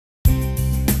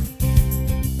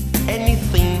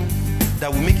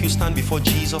that will make you stand before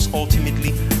Jesus ultimately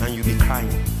and you'll be crying.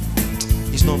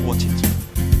 It's not worth it.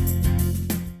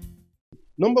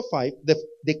 Number 5,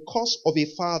 the curse of a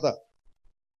father.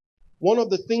 One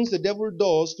of the things the devil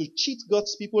does to cheat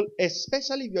God's people,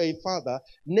 especially if you're a father,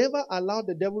 never allow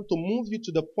the devil to move you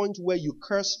to the point where you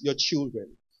curse your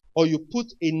children or you put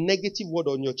a negative word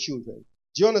on your children.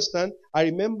 Do you understand? I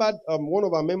remembered one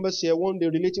of our members here one day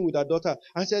relating with her daughter.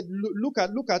 I said, look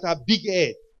at her big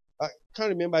head. I can't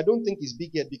remember. I don't think it's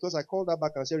big head because I called her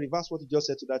back and said, reverse what you just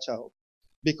said to that child.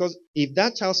 Because if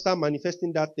that child start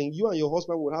manifesting that thing, you and your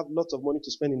husband will have lots of money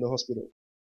to spend in the hospital.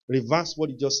 Reverse what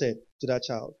you just said to that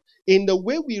child. In the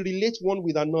way we relate one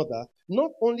with another, not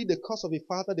only the curse of a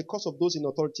father, the curse of those in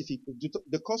authority,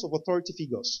 the curse of authority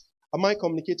figures. Am I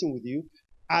communicating with you?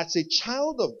 As a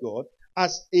child of God,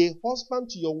 as a husband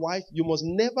to your wife, you must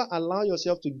never allow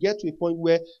yourself to get to a point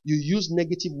where you use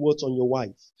negative words on your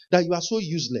wife. That you are so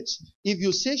useless. If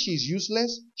you say she's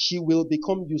useless, she will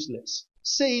become useless.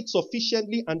 Say it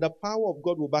sufficiently and the power of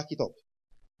God will back it up.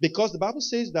 Because the Bible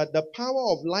says that the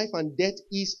power of life and death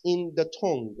is in the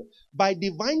tongue. By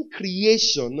divine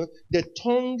creation, the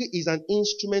tongue is an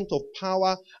instrument of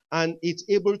power and it's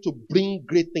able to bring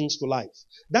great things to life.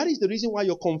 That is the reason why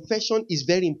your confession is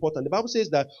very important. The Bible says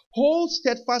that hold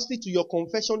steadfastly to your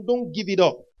confession, don't give it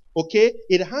up. Okay?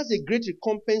 It has a great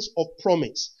recompense of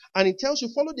promise. And it tells you,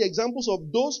 follow the examples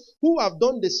of those who have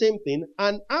done the same thing.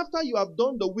 And after you have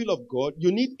done the will of God,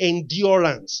 you need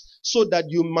endurance so that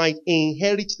you might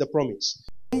inherit the promise.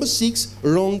 Number 6,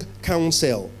 wrong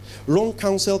counsel. Wrong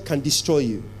counsel can destroy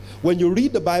you. When you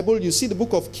read the Bible, you see the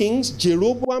book of Kings,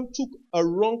 Jeroboam took a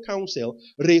wrong counsel.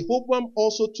 Rehoboam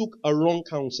also took a wrong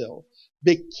counsel.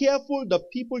 Be careful the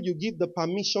people you give the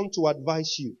permission to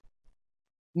advise you.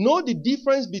 Know the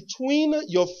difference between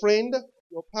your friend,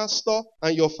 your pastor,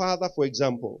 and your father, for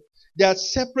example. They are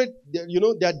separate, they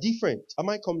are different. Am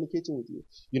I communicating with you?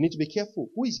 You need to be careful.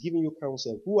 Who is giving you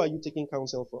counsel? Who are you taking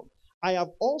counsel from? I have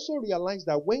also realized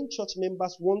that when church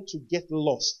members want to get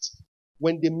lost,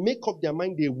 when they make up their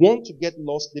mind they want to get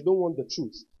lost, they don't want the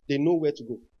truth. They know where to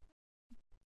go.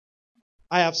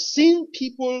 I have seen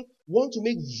people want to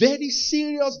make very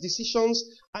serious decisions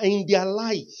in their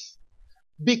life.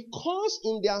 Because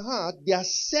in their heart, they are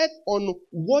set on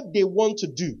what they want to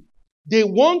do. They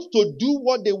want to do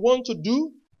what they want to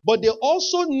do, but they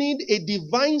also need a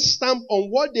divine stamp on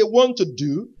what they want to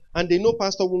do, and they know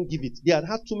pastor won't give it. They had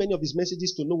had too many of his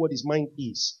messages to know what his mind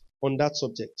is on that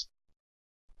subject.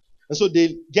 And so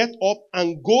they get up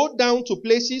and go down to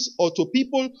places or to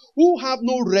people who have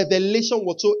no revelation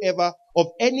whatsoever of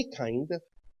any kind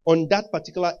on that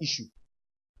particular issue.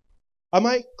 Am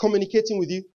I communicating with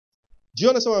you? Do you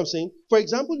understand what I'm saying? For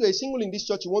example, you're a single in this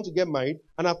church, you want to get married,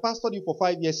 and I've pastored you for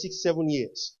 5 years, 6, 7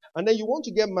 years. And then you want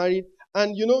to get married,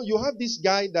 and you have this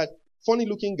guy, that funny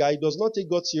looking guy, does not take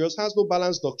God serious, has no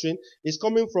balanced doctrine, is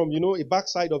coming from, a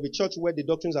backside of a church where the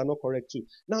doctrines are not correct too.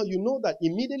 Now you know that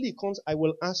immediately it comes, I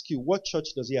will ask you, what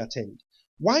church does he attend?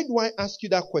 Why do I ask you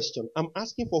that question? I'm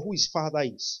asking for who his father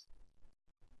is.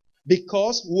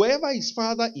 Because whoever his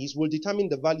father is will determine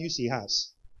the values he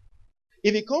has.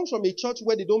 If it comes from a church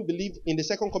where they don't believe in the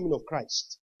second coming of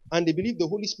Christ, and they believe the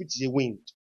Holy Spirit is a wind,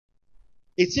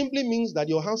 it simply means that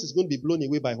your house is going to be blown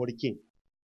away by a hurricane.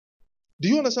 Do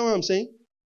you understand what I'm saying?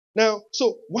 Now,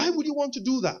 so why would you want to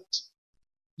do that?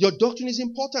 Your doctrine is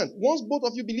important. Once both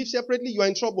of you believe separately, you are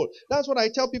in trouble. That's what I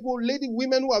tell people,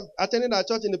 women who have attended our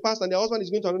church in the past and their husband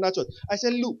is going to another church. I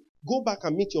said, look, go back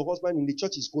and meet your husband in the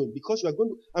church he's going, because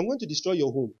I'm going to destroy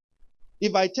your home.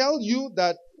 If I tell you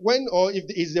that if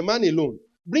it's the man alone,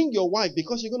 bring your wife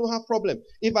because you're going to have problem.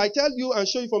 If I tell you and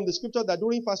show you from the scripture that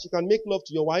during fast you can make love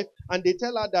to your wife, and they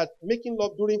tell her that making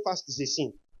love during fast is a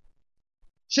sin.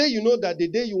 Sure, you know that the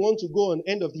day you want to go on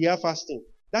end of the year fasting,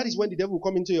 that is when the devil will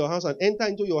come into your house and enter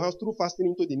into your house through fasting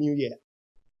into the new year.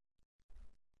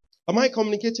 Am I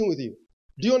communicating with you?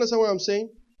 Do you understand what I'm saying?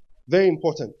 Very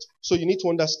important. So you need to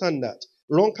understand that.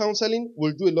 Wrong counseling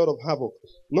will do a lot of havoc.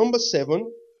 Number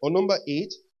 7 or number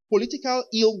 8, political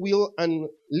ill will and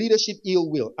leadership ill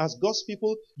will. As God's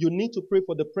people, you need to pray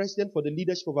for the president, for the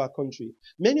leadership of our country.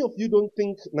 Many of you don't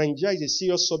think Nigeria is a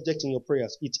serious subject in your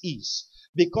prayers. It is.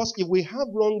 Because if we have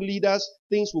wrong leaders,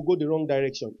 things will go the wrong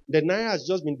direction. The naira has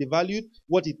just been devalued.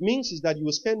 What it means is that you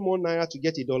will spend more naira to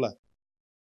get $1.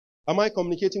 Am I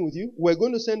communicating with you? We're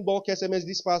going to send bulk SMS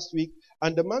this past week,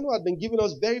 and the man who had been giving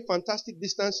us very fantastic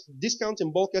discount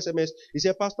in bulk SMS, he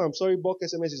said, Pastor, I'm sorry, bulk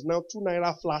SMS is now 2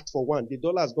 naira flat for one. The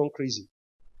dollar has gone crazy.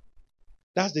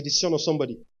 That's the decision of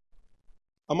somebody.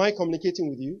 Am I communicating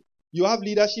with you? You have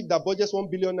leadership that budgets 1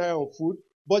 billion naira on food,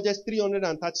 budgets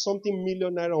 330 something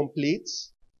million naira on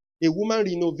plates. A woman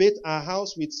renovate her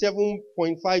house with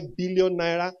 7.5 billion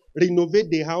naira, renovate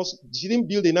the house. She didn't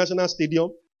build a national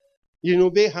stadium.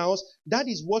 Renovate house. That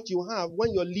is what you have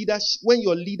when your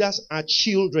leaders are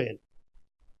children.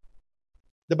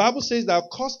 The Bible says that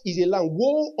cursed is a land.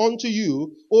 Woe unto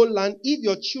you, O land, if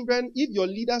your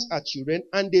leaders are children,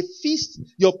 and they feast,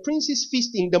 your princes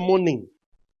feast in the morning.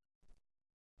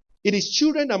 It is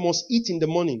children that must eat in the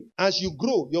morning. As you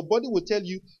grow, your body will tell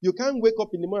you, you can't wake up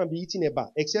in the morning and be eating a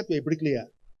bar, except you're a bricklayer.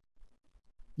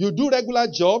 You do regular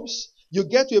jobs, you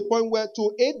get to a point where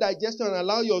to aid digestion and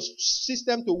allow your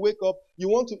system to wake up, you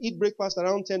want to eat breakfast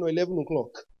around 10 or 11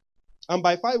 o'clock. And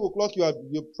by 5 o'clock,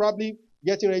 you're probably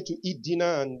getting ready to eat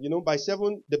dinner, and by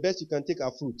 7, the best you can take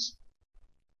are fruits.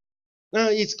 Now,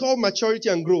 it's called maturity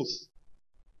and growth.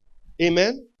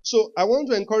 Amen? So, I want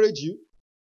to encourage you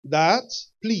that,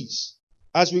 please,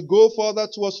 as we go further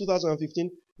towards 2015,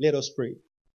 let us pray.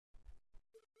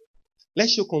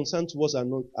 Let's show concern towards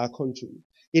our country.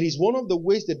 It is one of the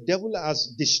ways the devil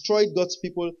has destroyed God's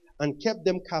people and kept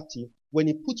them captive when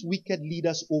he puts wicked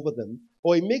leaders over them,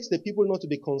 or he makes the people not to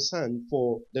be concerned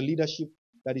for the leadership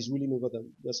that is ruling over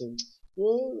them. They're saying,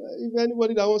 well, if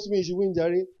anybody that wants to win, you should win,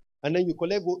 Jerry. And then you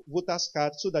collect voters'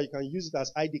 card so that you can use it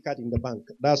as ID card in the bank.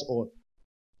 That's all.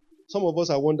 Some of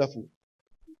us are wonderful.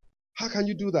 How can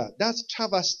you do that? That's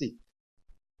travesty.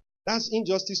 That's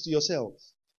injustice to yourself.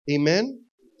 Amen?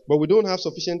 But we don't have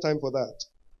sufficient time for that.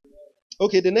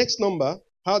 Okay, the next number,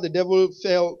 how the devil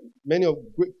fell many of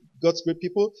God's great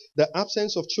people, the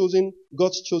absence of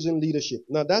God's chosen leadership.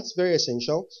 Now that's very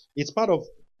essential. It's part of,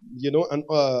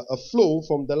 a flow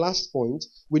from the last point.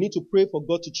 We need to pray for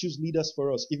God to choose leaders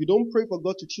for us. If you don't pray for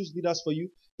God to choose leaders for you,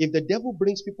 if the devil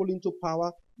brings people into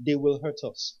power, they will hurt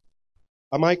us.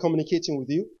 Am I communicating with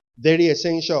you? Very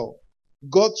essential.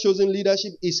 God's chosen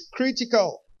leadership is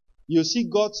critical. You see,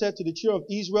 God said to the children of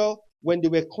Israel, when they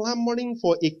were clamoring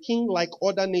for a king like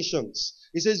other nations,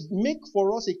 he says, make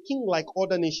for us a king like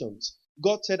other nations.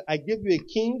 God said, I gave you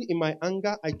a king in my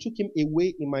anger, I took him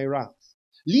away in my wrath.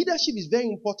 Leadership is very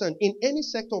important in any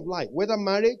sector of life, whether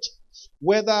marriage,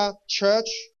 whether church,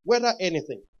 whether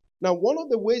anything. Now, one of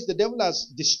the ways the devil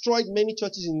has destroyed many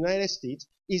churches in the United States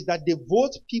is that they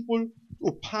vote people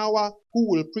to power who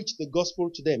will preach the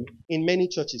gospel to them in many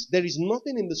churches. There is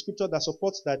nothing in the scripture that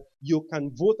supports that you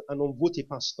can vote and unvote a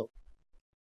pastor.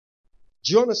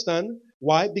 Do you understand?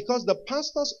 Why? Because the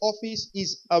pastor's office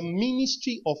is a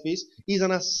ministry office, is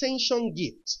an ascension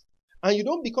gift. And you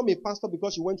don't become a pastor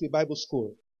because you went to a Bible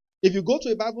school. If you go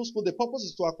to a Bible school, the purpose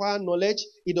is to acquire knowledge.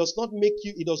 It does not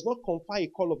confer a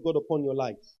call of God upon your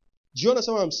life. Do you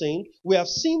understand what I'm saying? We have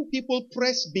seen people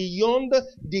press beyond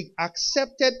the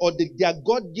accepted or their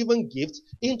God-given gift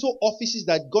into offices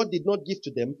that God did not give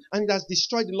to them, and it has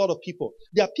destroyed a lot of people.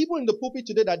 There are people in the pulpit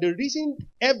today that the reason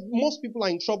most people are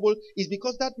in trouble is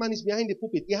because that man is behind the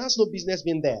pulpit. He has no business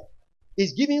being there.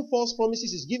 He's giving false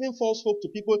promises, he's giving false hope to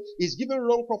people, he's giving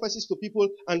wrong prophecies to people,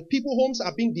 and people homes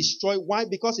are being destroyed. Why?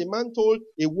 Because a man told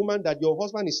a woman that your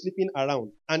husband is sleeping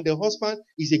around, and the husband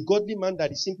is a godly man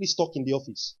that is simply stuck in the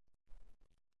office.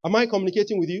 Am I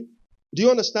communicating with you? Do you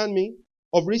understand me?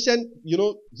 Of recent,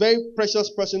 very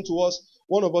precious person to us,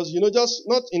 one of us, just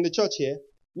not in the church here,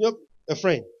 a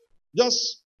friend,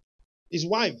 just his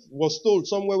wife was told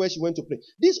somewhere where she went to pray.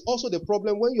 This is also the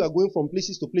problem when you are going from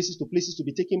places to places to places to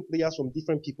be taking prayers from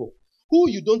different people who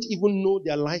you don't even know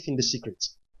their life in the secret.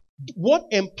 What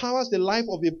empowers the life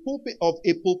of a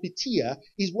pulpiteer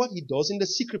is what he does in the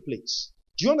secret place.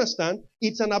 Do you understand?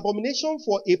 It's an abomination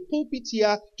for a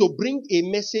pulpiteer to bring a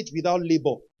message without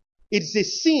labor. It's a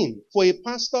sin for a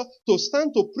pastor to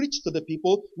stand to preach to the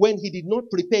people when he did not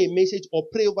prepare a message or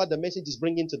pray over the message he's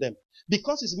bringing to them.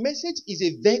 Because his message is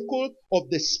a vehicle of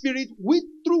the Spirit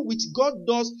through which God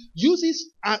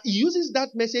uses that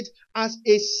message as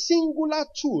a singular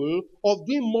tool of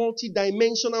doing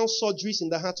multi-dimensional surgeries in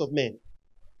the hearts of men.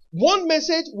 One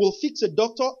message will fix a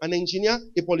doctor, an engineer,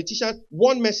 a politician.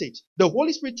 One message. The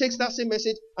Holy Spirit takes that same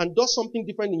message and does something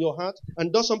different in your heart,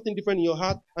 and does something different in your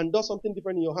heart, and does something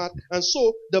different in your heart. And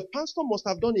so the pastor must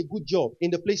have done a good job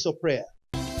in the place of prayer.